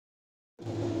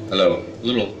Hello. A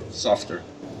little softer.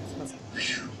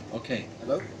 Okay.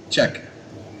 Hello? Check.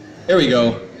 Here we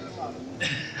go.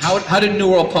 How did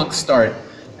New World Punk start?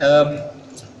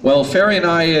 Well, Ferry and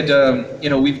I had,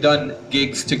 we've done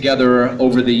gigs together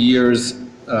over the years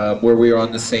where we were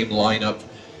on the same lineup.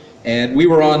 And we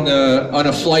were on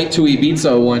a flight to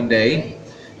Ibiza one day,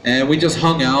 and we just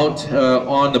hung out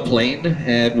on the plane,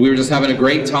 and we were just having a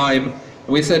great time. And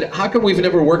we said, how come we've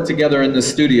never worked together in the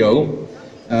studio?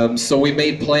 So we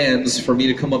made plans for me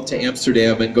to come up to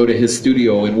Amsterdam and go to his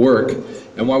studio and work.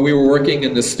 And while we were working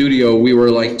in the studio, we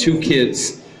were like two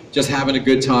kids just having a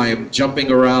good time, jumping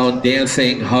around,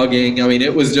 dancing, hugging. I mean,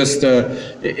 it was just,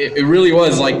 it really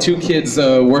was like two kids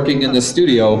working in the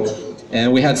studio,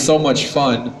 and we had so much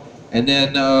fun. And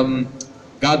then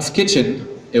God's Kitchen,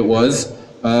 it was,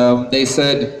 they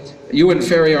said, you and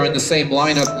Ferry are in the same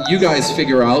lineup. You guys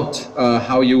figure out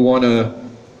how you want to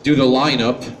do the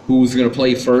lineup, who's going to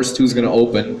play first, who's going to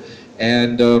open.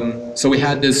 And so we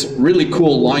had this really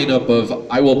cool lineup of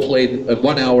I will play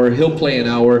 1 hour, he'll play an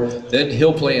hour, then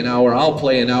he'll play an hour, I'll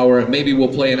play an hour, and maybe we'll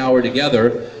play an hour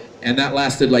together. And that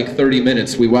lasted like 30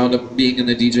 minutes. We wound up being in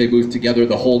the DJ booth together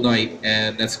the whole night,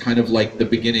 and that's kind of like the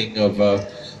beginning of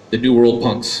the New World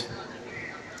Punx.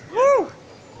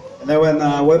 And then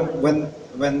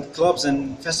when clubs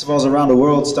and festivals around the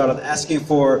world started asking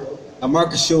for a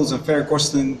Marcus Schulz and Ferry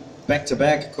Corsten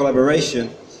back-to-back collaboration,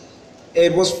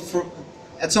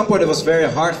 at some point it was very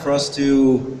hard for us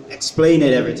to explain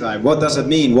it every time. What does it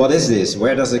mean? What is this?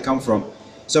 Where does it come from?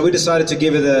 So we decided to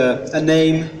give it a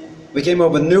name. We came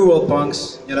up with New World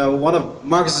Punx. You know, one of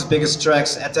Marcus's biggest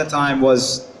tracks at that time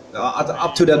was,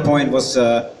 up to that point, was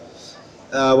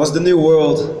the New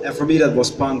World, and for me that was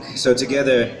punk. So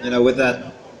together, you know,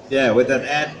 the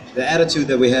attitude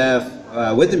that we have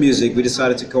with the music, we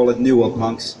decided to call it New World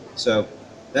Punx. So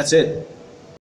that's it.